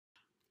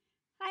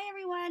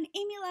everyone,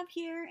 Amy Love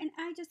here, and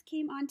I just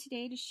came on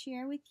today to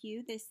share with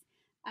you this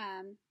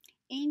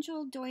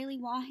angel doily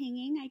wall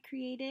hanging I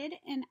created,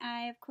 and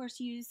I of course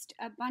used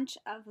a bunch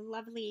of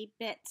lovely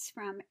bits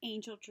from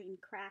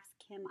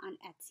AngeldreamCraftsKim on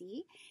Etsy,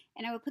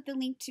 and I will put the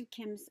link to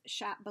Kim's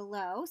shop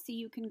below so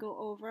you can go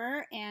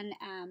over and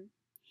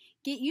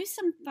get you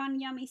some fun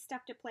yummy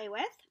stuff to play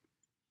with.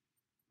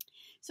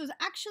 So it's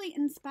actually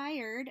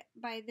inspired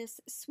by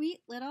this sweet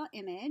little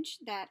image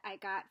that I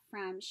got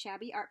from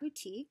Shabby Art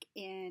Boutique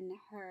in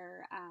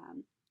her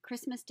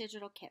Christmas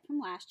digital kit from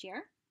last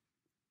year.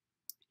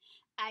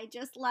 I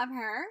just love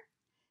her.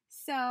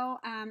 So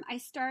I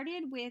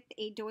started with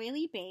a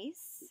doily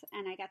base,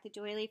 and I got the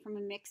doily from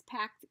a mixed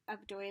pack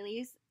of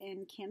doilies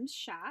in Kim's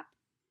shop.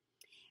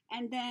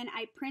 And then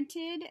I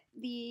printed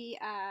the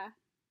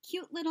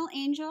cute little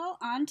angel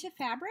onto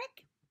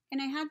fabric.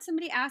 And I had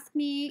somebody ask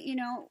me,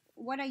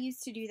 what I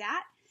used to do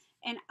that.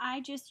 And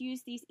I just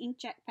used these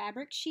inkjet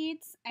fabric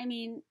sheets. I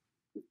mean,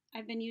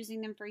 I've been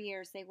using them for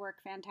years. They work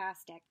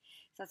fantastic.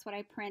 So that's what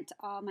I print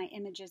all my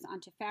images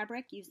onto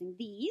fabric using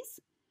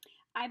these.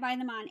 I buy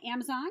them on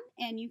Amazon,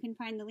 and you can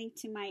find the link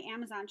to my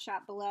Amazon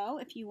shop below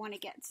if you want to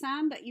get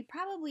some. But you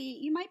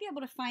might be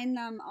able to find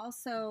them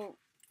also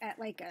at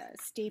like a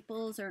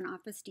Staples or an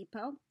Office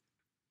Depot.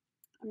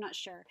 I'm not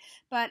sure.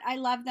 But I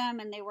love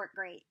them, and they work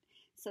great.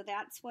 So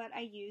that's what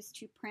I used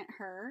to print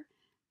her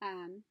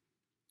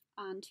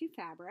onto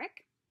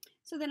fabric.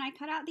 So then I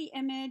cut out the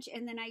image,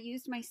 and then I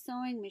used my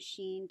sewing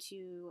machine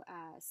to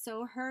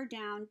sew her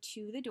down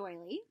to the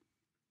doily.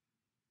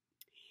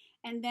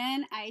 And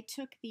then I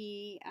took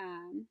the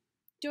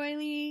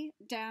doily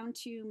down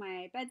to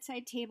my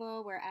bedside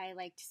table where I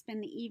like to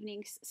spend the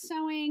evenings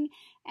sewing,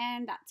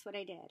 and that's what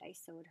I did. I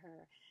sewed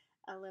her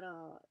a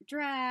little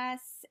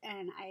dress,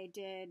 and I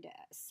did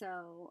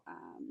sew,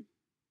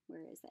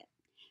 where is it?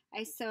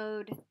 I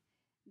sewed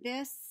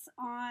this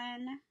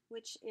on,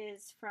 which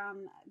is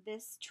from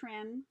this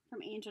trim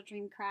from Angel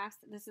Dream Crafts.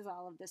 This is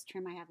all of this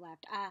trim I have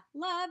left. I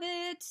love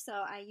it. So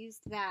I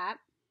used that.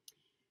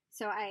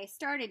 So I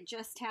started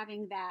just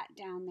having that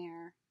down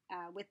there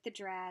with the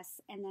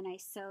dress, and then I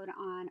sewed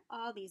on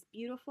all these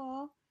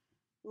beautiful,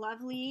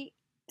 lovely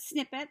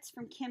snippets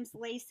from Kim's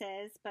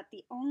laces, but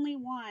the only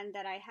one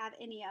that I have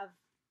any of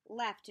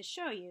left to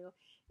show you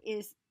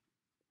is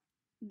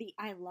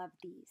I love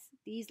these.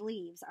 These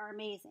leaves are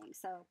amazing.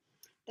 So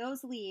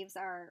those leaves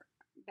are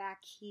back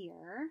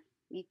here,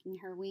 making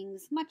her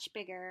wings much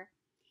bigger.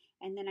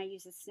 And then I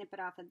use a snippet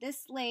off of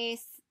this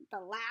lace, the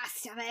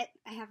last of it.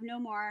 I have no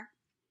more.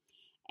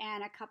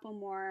 And a couple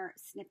more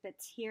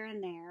snippets here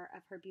and there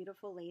of her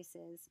beautiful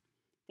laces.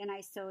 Then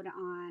I sewed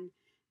on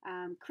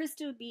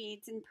crystal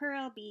beads and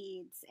pearl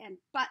beads and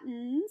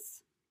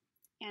buttons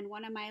and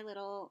one of my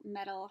little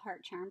metal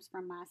heart charms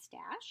from my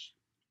stash.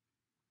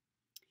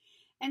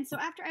 And so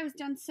after I was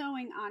done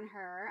sewing on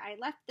her, I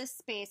left this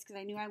space because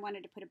I knew I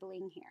wanted to put a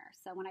bling here.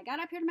 So when I got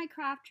up here to my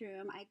craft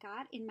room, I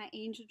got in my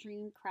Angel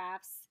Dream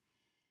Crafts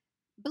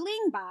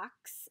bling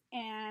box,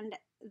 and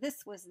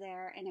this was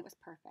there, and it was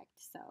perfect.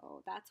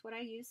 So that's what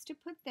I used to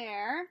put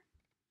there.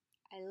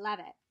 I love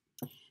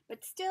it.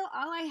 But still,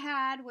 all I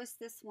had was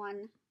this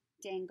one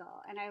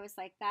dangle, and I was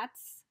like,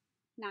 that's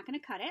not going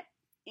to cut it.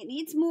 It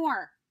needs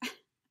more.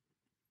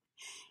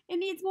 It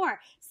needs more.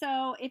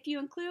 So if you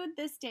include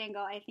this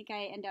dangle, I think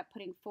I end up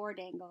putting 4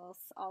 dangles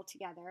all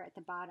together at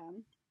the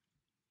bottom.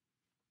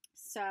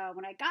 So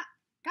when I got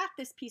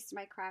this piece to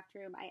my craft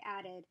room, I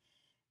added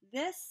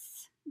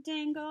this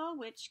dangle,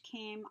 which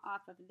came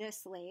off of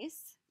this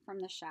lace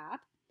from the shop,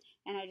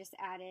 and I just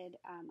added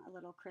a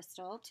little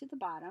crystal to the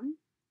bottom.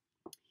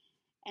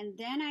 And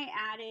then I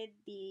added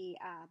the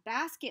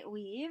basket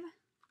weave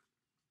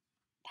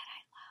that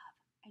I love.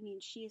 I mean,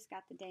 she's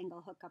got the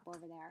dangle hook up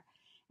over there.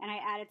 And I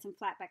added some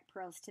flatback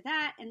pearls to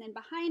that. And then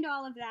behind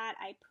all of that,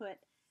 I put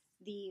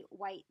the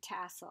white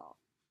tassel.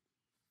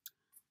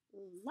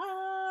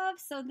 Love.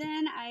 So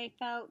then I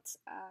felt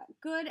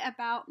good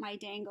about my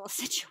dangle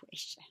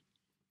situation.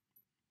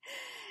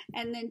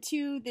 And then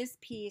to this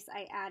piece,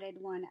 I added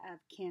one of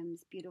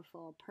Kim's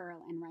beautiful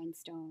pearl and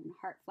rhinestone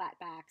heart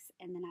flatbacks.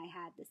 And then I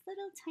had this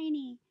little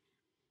tiny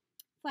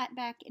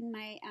flatback in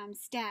my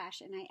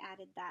stash, and I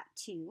added that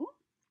too.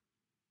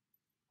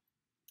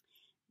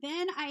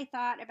 Then I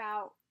thought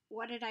about,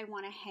 what did I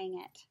want to hang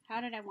it?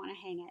 How did I want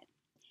to hang it?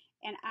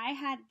 And I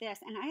had this,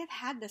 and I have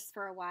had this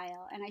for a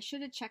while, and I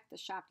should have checked the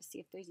shop to see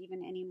if there's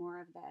even any more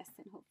of this,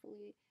 and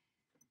hopefully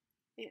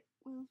it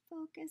will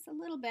focus a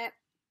little bit.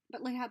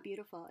 But look how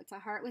beautiful. It's a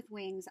heart with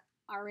wings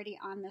already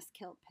on this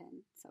kilt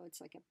pin. So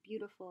it's like a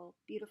beautiful,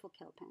 beautiful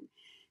kilt pin.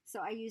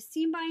 So I used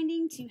seam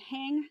binding to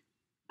hang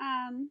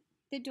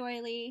the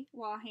doily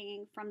wall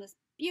hanging from this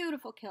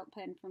beautiful kilt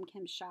pin from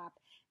Kim's shop.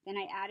 Then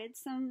I added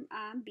some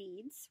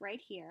beads right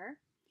here.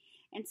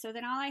 And so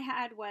then all I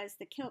had was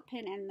the kilt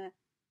pin and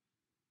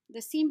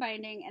the seam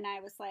binding, and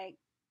I was like,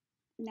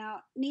 no,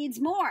 needs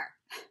more.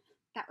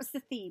 That was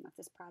the theme of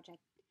this project.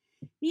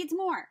 Needs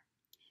more.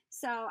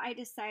 So I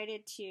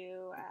decided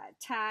to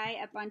tie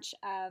a bunch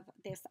of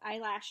this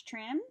eyelash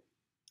trim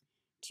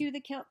to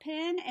the kilt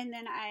pin, and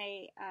then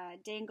I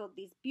dangled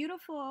these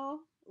beautiful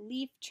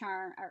wing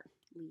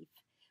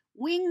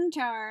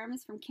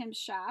charms from Kim's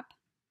shop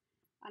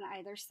on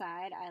either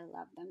side. I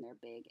love them. They're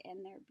big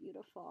and they're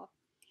beautiful.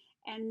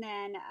 And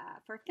then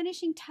for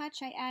finishing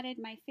touch, I added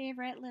my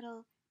favorite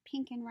little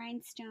pink and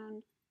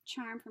rhinestone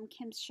charm from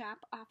Kim's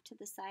shop off to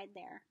the side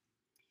there.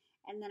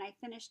 And then I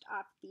finished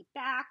off the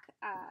back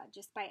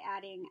just by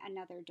adding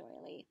another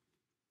doily.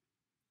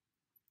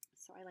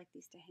 So I like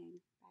these to hang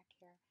back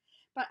here.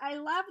 But I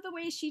love the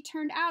way she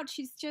turned out.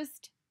 She's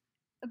just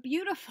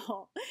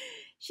beautiful.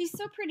 She's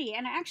so pretty.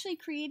 And I actually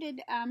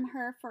created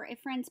her for a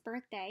friend's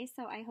birthday,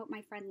 so I hope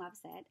my friend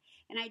loves it.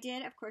 And I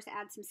did, of course,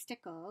 add some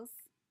stickles.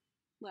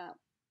 Well,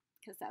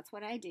 because that's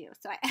what I do.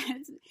 So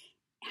I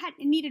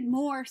needed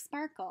more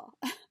sparkle.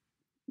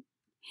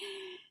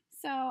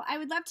 So I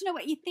would love to know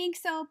what you think.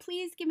 So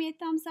please give me a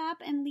thumbs up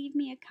and leave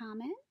me a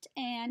comment.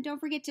 And don't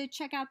forget to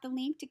check out the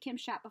link to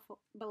Kim's shop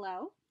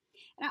below.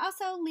 And I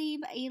also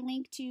leave a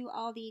link to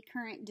all the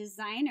current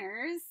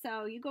designers,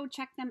 so you go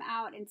check them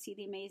out and see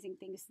the amazing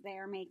things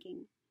they're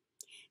making.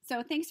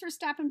 So thanks for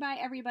stopping by,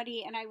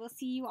 everybody, and I will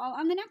see you all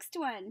on the next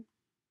one.